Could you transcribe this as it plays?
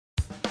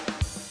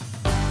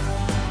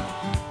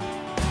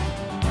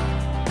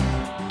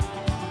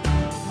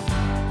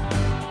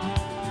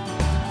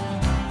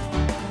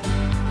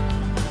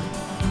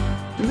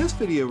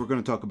video we're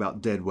going to talk about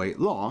deadweight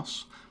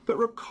loss, but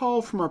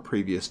recall from our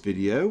previous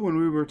video when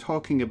we were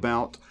talking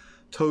about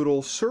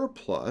total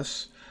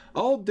surplus,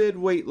 all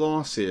deadweight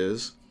loss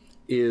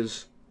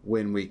is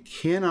when we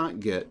cannot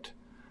get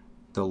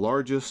the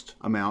largest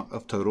amount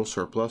of total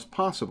surplus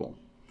possible.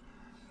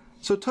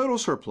 So total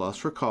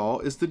surplus,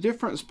 recall, is the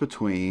difference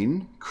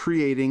between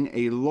creating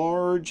a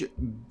large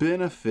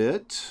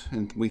benefit,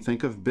 and we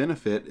think of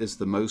benefit as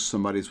the most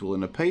somebody's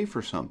willing to pay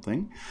for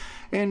something,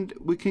 and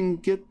we can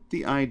get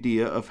the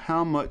idea of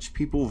how much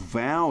people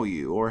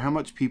value or how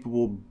much people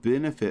will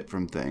benefit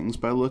from things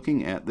by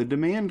looking at the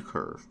demand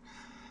curve.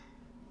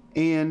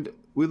 And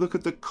we look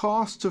at the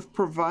cost of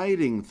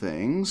providing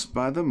things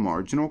by the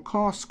marginal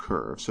cost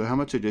curve. So how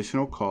much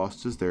additional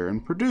cost is there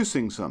in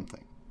producing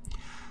something?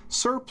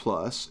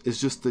 Surplus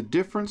is just the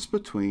difference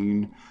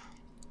between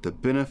the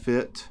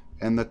benefit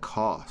and the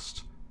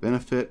cost.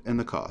 Benefit and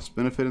the cost,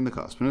 benefit and the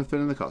cost, benefit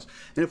and the cost.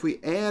 And if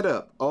we add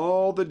up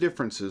all the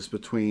differences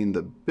between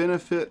the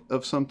benefit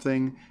of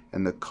something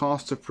and the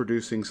cost of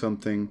producing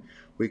something,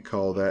 we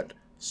call that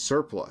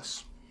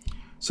surplus.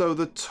 So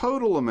the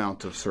total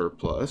amount of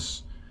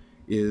surplus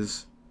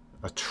is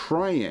a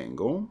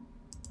triangle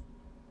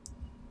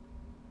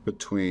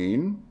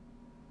between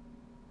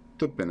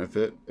the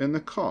benefit and the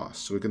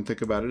cost. So we can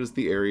think about it as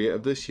the area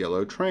of this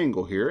yellow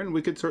triangle here, and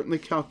we could certainly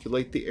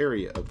calculate the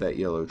area of that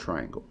yellow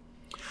triangle.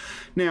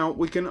 Now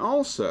we can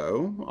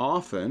also,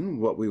 often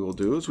what we will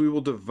do is we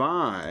will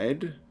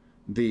divide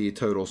the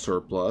total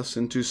surplus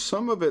into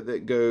some of it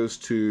that goes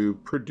to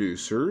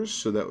producers,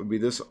 so that would be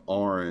this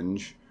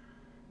orange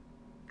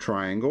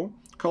triangle.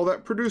 Call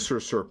that producer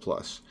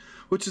surplus,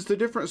 which is the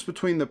difference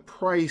between the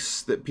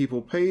price that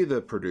people pay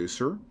the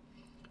producer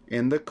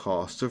and the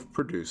cost of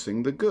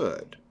producing the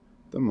good.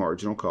 The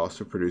marginal cost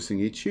of producing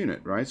each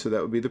unit, right? So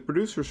that would be the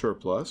producer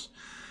surplus.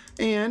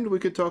 And we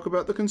could talk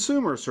about the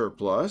consumer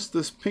surplus,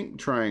 this pink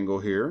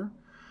triangle here,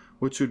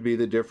 which would be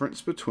the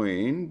difference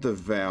between the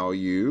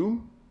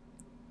value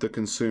the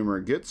consumer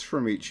gets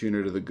from each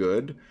unit of the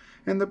good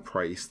and the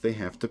price they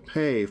have to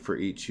pay for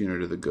each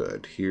unit of the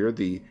good. Here,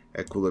 the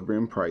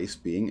equilibrium price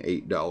being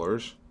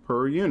 $8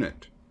 per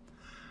unit.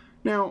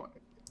 Now,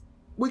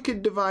 we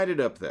could divide it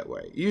up that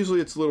way. Usually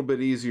it's a little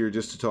bit easier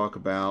just to talk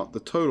about the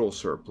total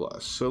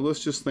surplus. So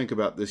let's just think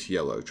about this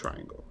yellow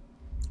triangle,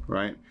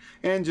 right?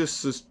 And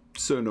just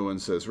so no one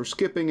says we're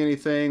skipping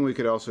anything, we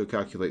could also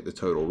calculate the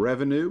total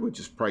revenue, which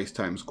is price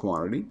times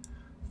quantity.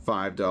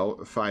 5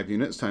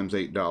 units times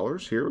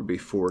 $8 here would be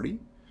 40.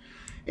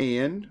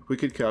 And we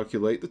could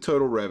calculate the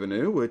total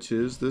revenue, which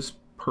is this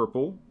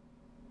purple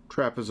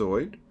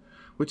trapezoid,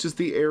 which is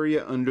the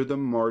area under the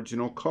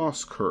marginal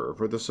cost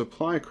curve or the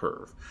supply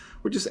curve.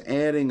 We're just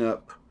adding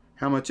up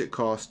how much it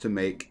costs to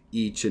make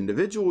each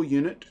individual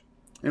unit,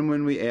 and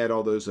when we add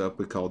all those up,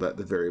 we call that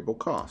the variable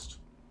cost.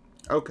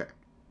 Okay,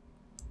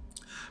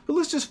 but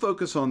let's just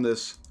focus on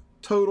this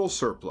total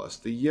surplus,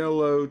 the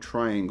yellow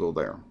triangle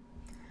there.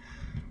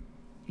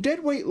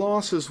 Deadweight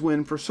loss is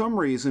when, for some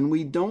reason,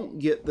 we don't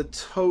get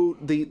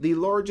the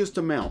largest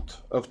amount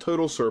of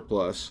total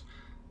surplus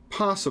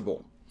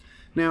possible.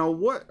 Now,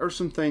 what are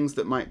some things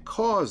that might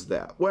cause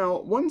that?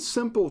 Well, one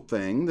simple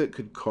thing that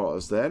could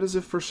cause that is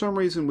if for some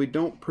reason we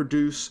don't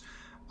produce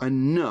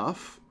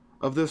enough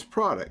of this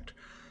product.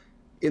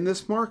 In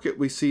this market,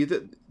 we see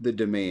that the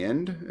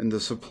demand and the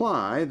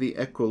supply, the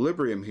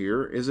equilibrium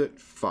here, is at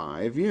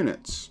 5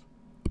 units.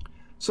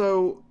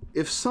 So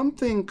if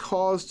something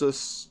caused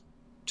us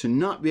to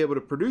not be able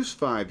to produce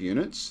 5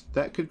 units,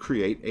 that could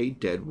create a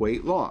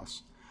deadweight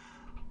loss.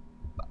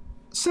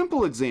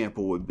 Simple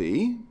example would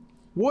be,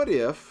 what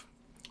if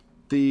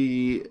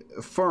the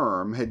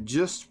firm had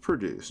just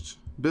produced,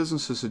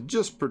 businesses had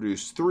just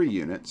produced 3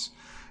 units,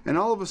 and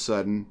all of a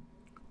sudden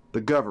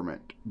the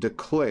government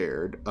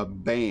declared a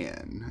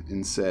ban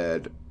and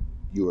said,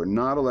 you are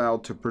not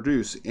allowed to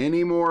produce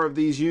any more of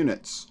these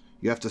units.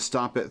 You have to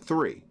stop at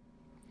 3.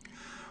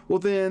 Well,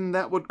 then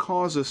that would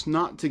cause us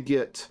not to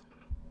get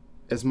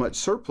as much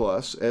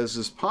surplus as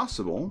is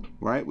possible,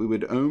 right? We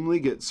would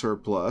only get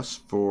surplus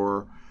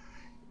for,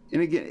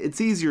 and again,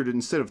 it's easier to,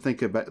 instead of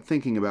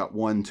thinking about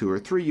 1, 2, or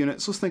 3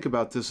 units, let's think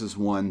about this as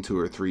 1, 2,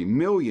 or 3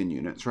 million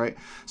units, right?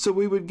 So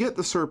we would get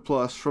the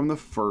surplus from the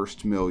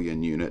first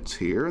million units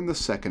here, and the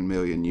second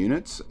million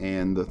units,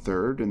 and the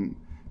third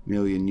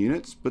million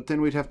units, but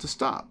then we'd have to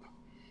stop.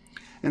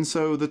 And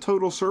so the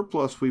total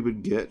surplus we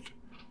would get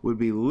would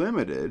be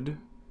limited,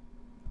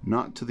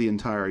 not to the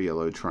entire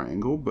yellow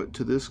triangle, but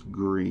to this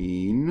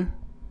green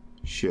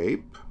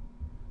shape.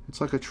 It's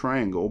like a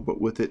triangle,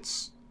 but with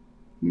its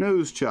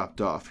nose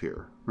chopped off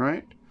here,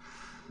 right?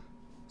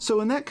 So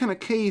in that kind of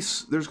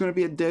case, there's going to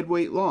be a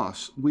deadweight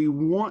loss. We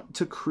want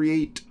to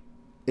create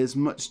as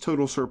much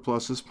total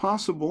surplus as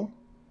possible,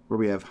 where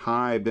we have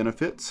high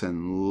benefits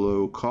and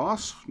low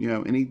costs. You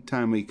know,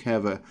 anytime we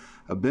have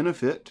a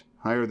benefit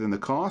higher than the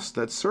cost,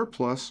 that's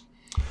surplus.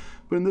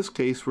 But in this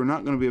case, we're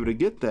not going to be able to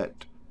get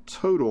that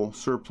total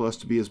surplus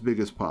to be as big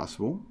as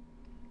possible.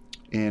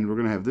 And we're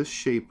going to have this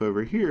shape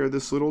over here,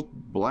 this little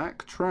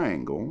black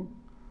triangle,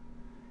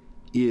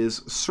 is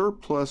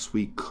surplus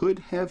we could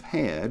have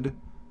had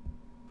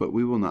but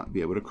we will not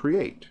be able to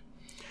create.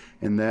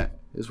 And that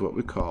is what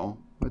we call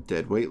a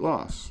deadweight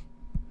loss.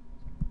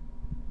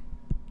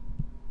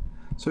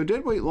 So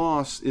deadweight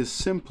loss is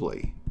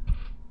simply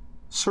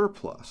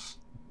surplus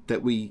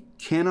that we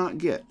cannot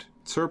get,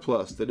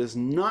 surplus that is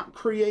not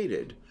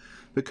created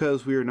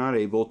because we are not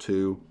able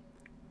to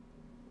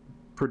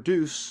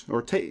produce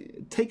or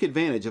take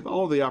advantage of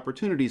all the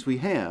opportunities we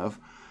have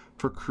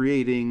for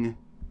creating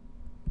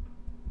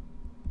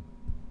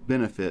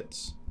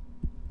benefits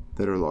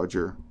that are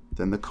larger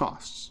than the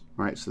costs.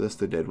 Right? So that's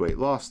the deadweight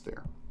loss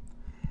there.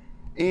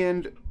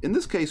 And in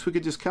this case, we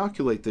could just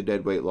calculate the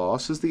deadweight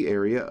loss as the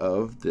area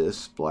of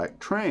this black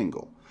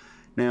triangle.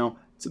 Now,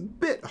 it's a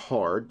bit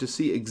hard to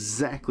see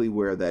exactly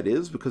where that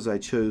is because I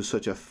chose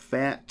such a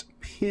fat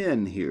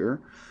pin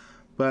here,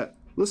 but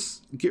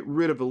let's get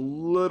rid of a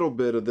little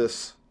bit of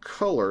this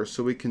color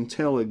so we can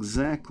tell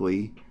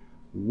exactly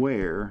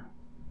where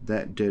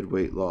that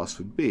deadweight loss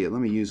would be. Let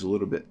me use a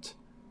little bit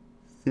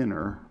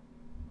thinner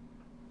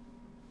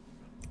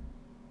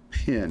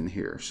pin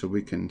here so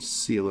we can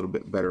see a little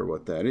bit better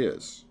what that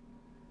is.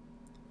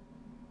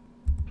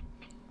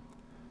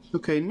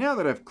 Okay, now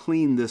that I've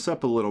cleaned this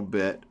up a little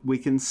bit, we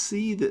can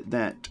see that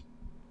that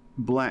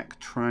black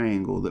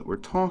triangle that we're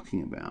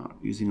talking about,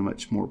 using a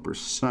much more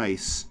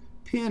precise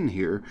pin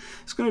here,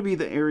 is going to be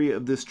the area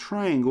of this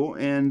triangle,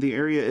 and the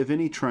area of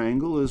any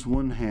triangle is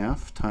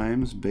 1/2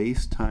 times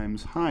base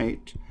times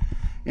height.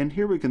 And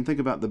here we can think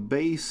about the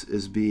base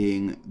as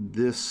being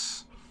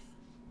this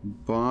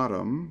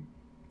bottom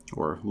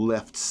or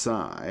left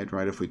side,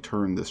 right, if we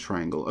turn this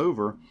triangle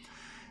over.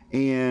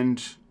 And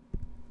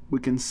we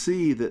can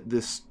see that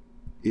this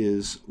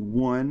is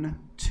 1,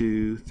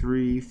 2,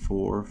 3,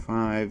 4,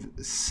 5,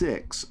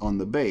 6 on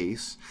the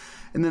base,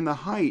 and then the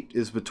height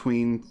is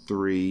between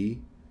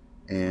 3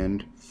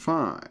 and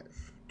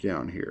 5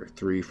 down here,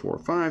 3, 4,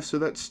 5, so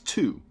that's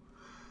 2.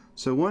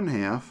 So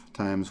 1/2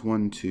 times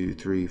 1, 2,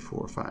 3,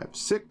 4, 5,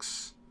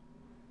 6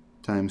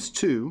 times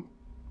 2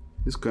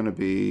 is going to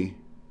be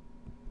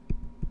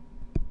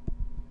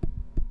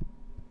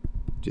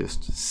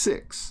just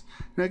 6.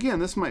 Now again,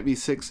 this might be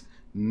 $6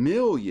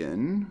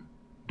 million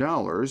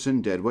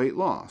in deadweight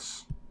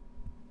loss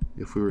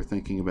if we were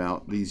thinking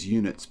about these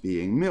units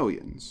being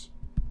millions.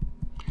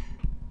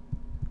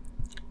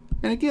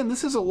 And again,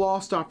 this is a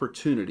lost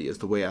opportunity is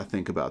the way I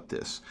think about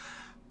this.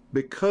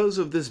 Because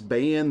of this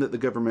ban that the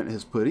government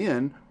has put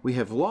in, we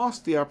have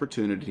lost the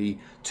opportunity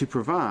to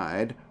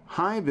provide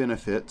high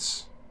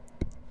benefits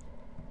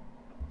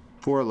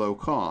for a low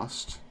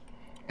cost.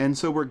 And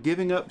so we're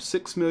giving up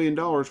 $6 million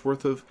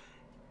worth of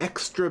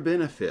extra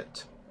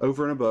benefit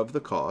over and above the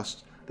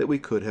cost that we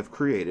could have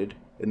created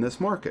in this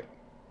market.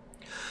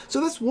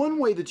 So that's one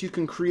way that you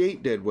can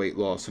create deadweight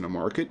loss in a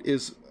market,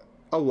 is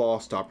a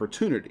lost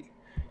opportunity.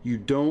 You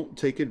don't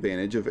take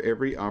advantage of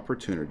every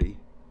opportunity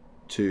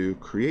to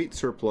create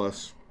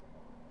surplus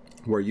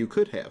where you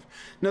could have.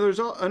 Now there's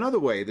another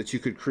way that you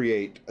could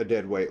create a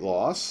deadweight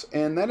loss,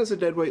 and that is a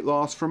deadweight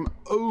loss from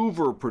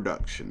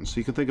overproduction. So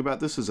you can think about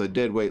this as a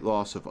deadweight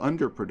loss of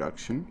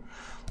underproduction.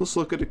 Let's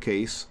look at a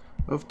case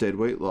of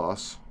deadweight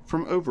loss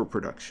from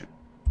overproduction.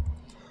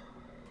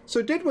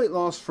 So deadweight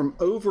loss from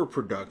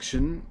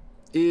overproduction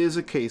is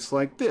a case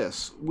like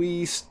this.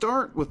 We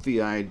start with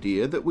the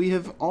idea that we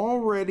have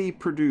already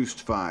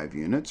produced 5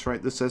 units,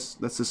 right? That's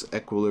this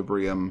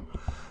equilibrium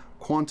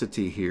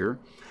quantity here.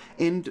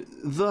 And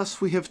thus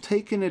we have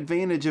taken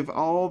advantage of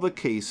all the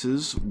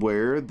cases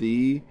where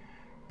the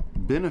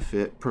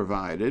benefit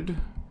provided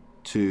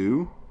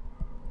to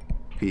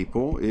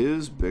people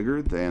is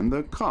bigger than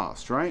the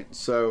cost, right?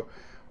 So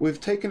we've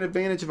taken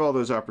advantage of all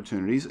those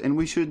opportunities, and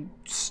we should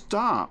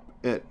stop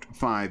at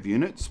 5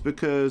 units,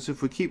 because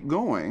if we keep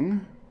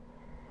going,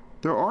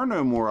 there are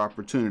no more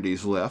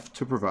opportunities left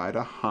to provide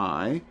a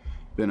high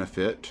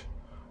benefit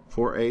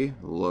for a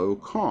low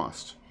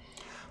cost.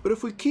 But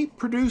if we keep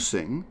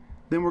producing,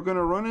 then we're going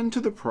to run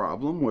into the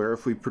problem where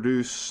if we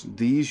produce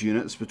these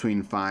units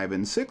between 5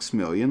 and 6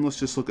 million, let's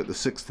just look at the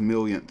 6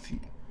 millionth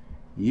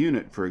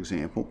unit, for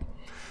example.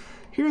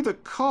 Here the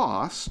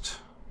cost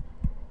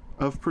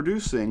of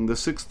producing the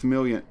 6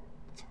 millionth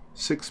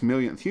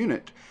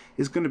unit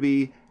is going to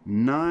be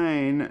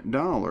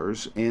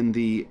 $9, and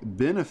the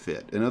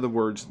benefit, in other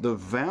words, the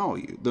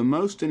value, the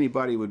most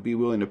anybody would be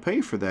willing to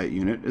pay for that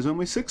unit is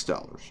only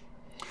 $6.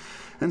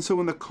 And so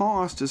when the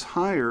cost is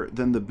higher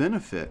than the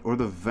benefit or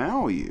the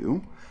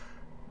value,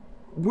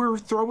 we're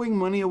throwing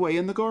money away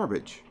in the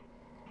garbage.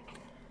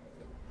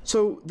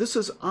 So this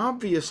is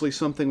obviously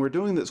something we're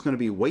doing that's going to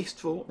be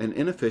wasteful and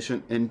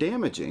inefficient and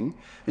damaging.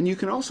 And you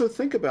can also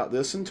think about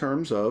this in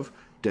terms of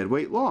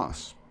deadweight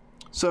loss.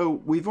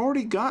 So we've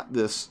already got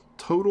this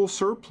total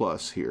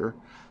surplus here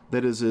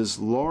that is as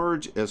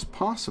large as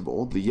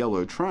possible, the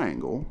yellow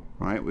triangle,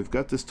 right? We've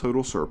got this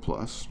total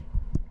surplus.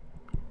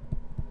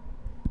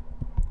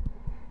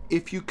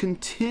 If you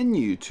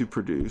continue to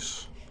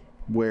produce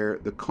where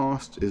the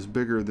cost is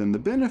bigger than the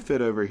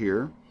benefit over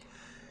here,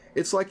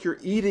 it's like you're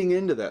eating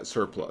into that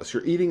surplus.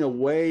 You're eating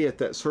away at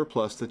that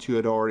surplus that you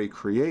had already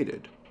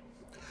created.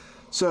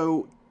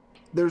 So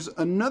there's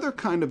another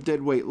kind of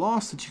deadweight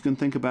loss that you can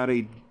think about,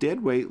 a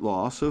deadweight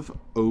loss of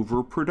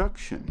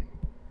overproduction.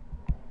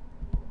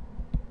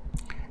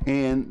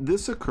 And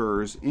this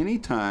occurs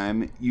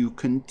anytime you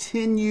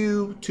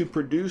continue to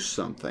produce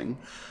something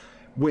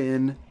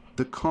when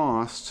the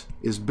cost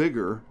is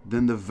bigger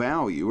than the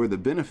value or the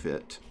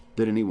benefit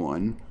that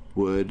anyone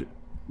would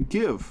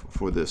give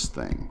for this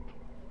thing.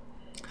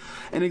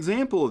 An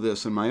example of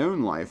this in my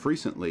own life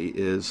recently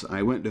is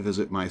I went to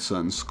visit my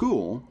son's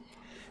school,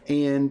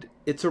 and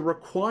it's a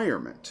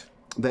requirement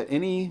that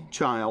any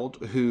child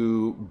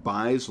who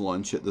buys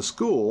lunch at the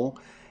school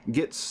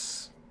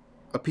gets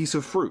a piece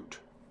of fruit.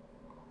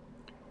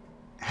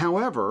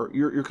 However,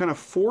 you're kind of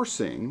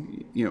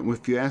forcing,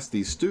 if you ask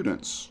these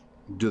students,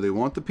 do they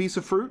want the piece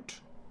of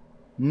fruit?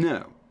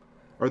 No.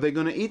 Are they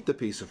going to eat the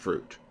piece of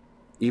fruit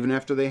even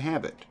after they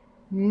have it?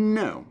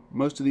 No.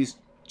 Most of these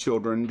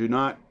children do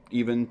not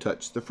even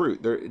touch the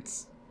fruit.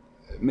 It's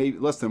maybe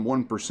less than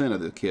 1% of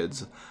the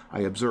kids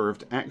I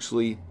observed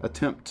actually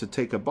attempt to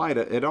take a bite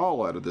at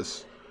all out of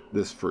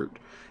this fruit.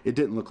 It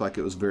didn't look like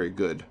it was very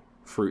good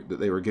fruit that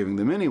they were giving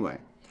them anyway.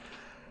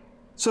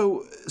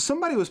 So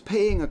somebody was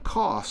paying a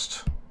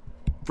cost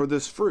for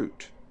this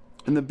fruit,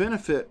 and the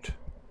benefit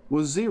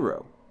was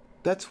zero.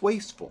 That's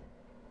wasteful.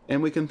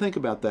 And we can think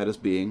about that as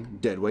being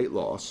deadweight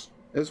loss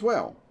as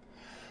well.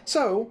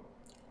 So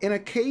in a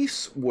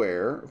case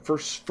where, for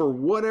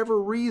whatever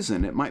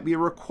reason, it might be a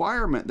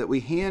requirement that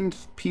we hand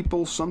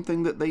people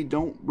something that they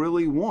don't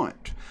really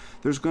want,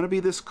 there's going to be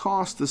this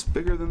cost that's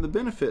bigger than the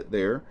benefit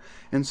there,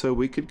 and so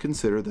we could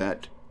consider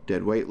that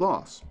deadweight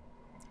loss.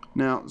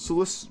 Now, so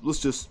let's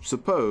just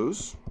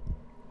suppose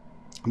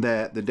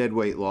that the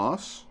deadweight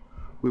loss,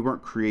 we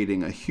weren't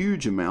creating a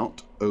huge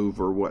amount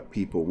over what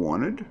people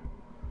wanted,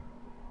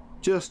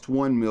 just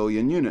 1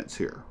 million units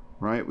here,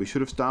 right? We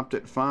should have stopped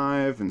at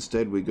 5,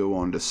 instead we go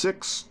on to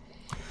 6.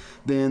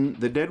 Then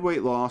the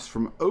deadweight loss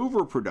from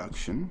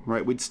overproduction,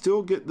 right? We'd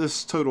still get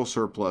this total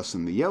surplus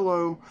in the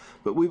yellow,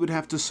 but we would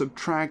have to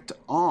subtract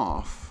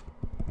off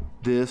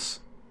this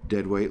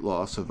deadweight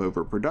loss of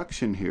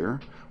overproduction here,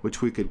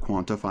 which we could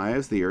quantify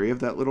as the area of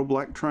that little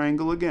black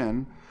triangle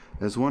again,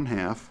 as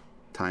 1/2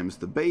 times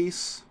the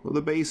base. Well,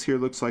 the base here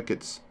looks like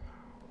it's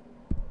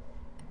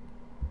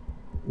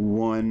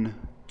 1,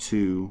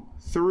 2,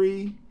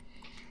 3,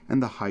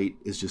 and the height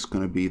is just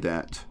going to be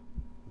that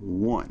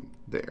 1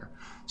 there.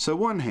 So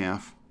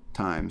 1/2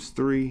 times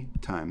 3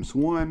 times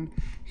 1.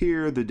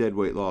 Here the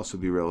deadweight loss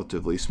would be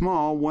relatively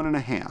small,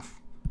 1.5.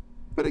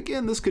 But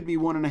again, this could be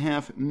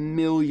 $1.5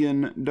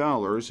 million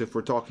if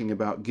we're talking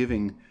about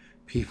giving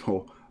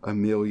people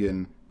 1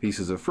 million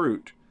pieces of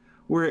fruit,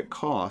 where it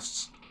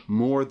costs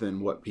more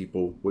than what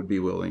people would be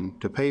willing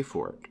to pay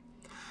for it.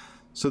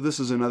 So this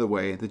is another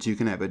way that you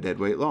can have a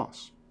deadweight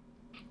loss.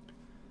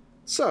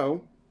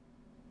 So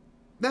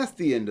that's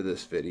the end of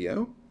this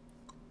video.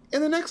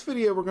 In the next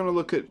video, we're going to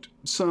look at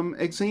some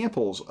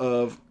examples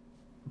of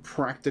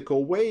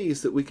practical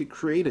ways that we could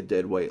create a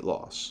deadweight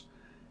loss.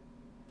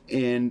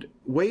 And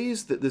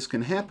ways that this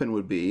can happen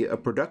would be a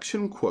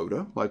production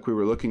quota, like we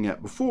were looking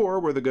at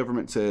before, where the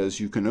government says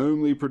you can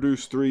only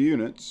produce 3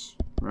 units,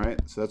 right?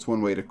 So that's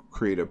one way to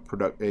create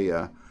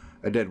a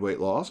deadweight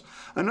loss.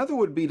 Another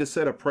would be to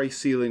set a price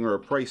ceiling or a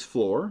price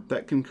floor.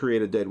 That can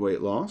create a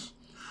deadweight loss.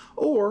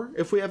 Or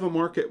if we have a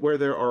market where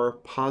there are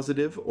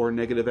positive or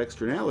negative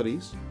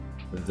externalities,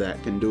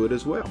 that can do it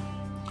as well.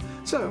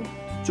 So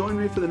join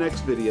me for the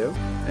next video,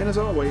 and as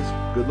always,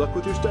 good luck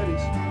with your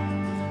studies.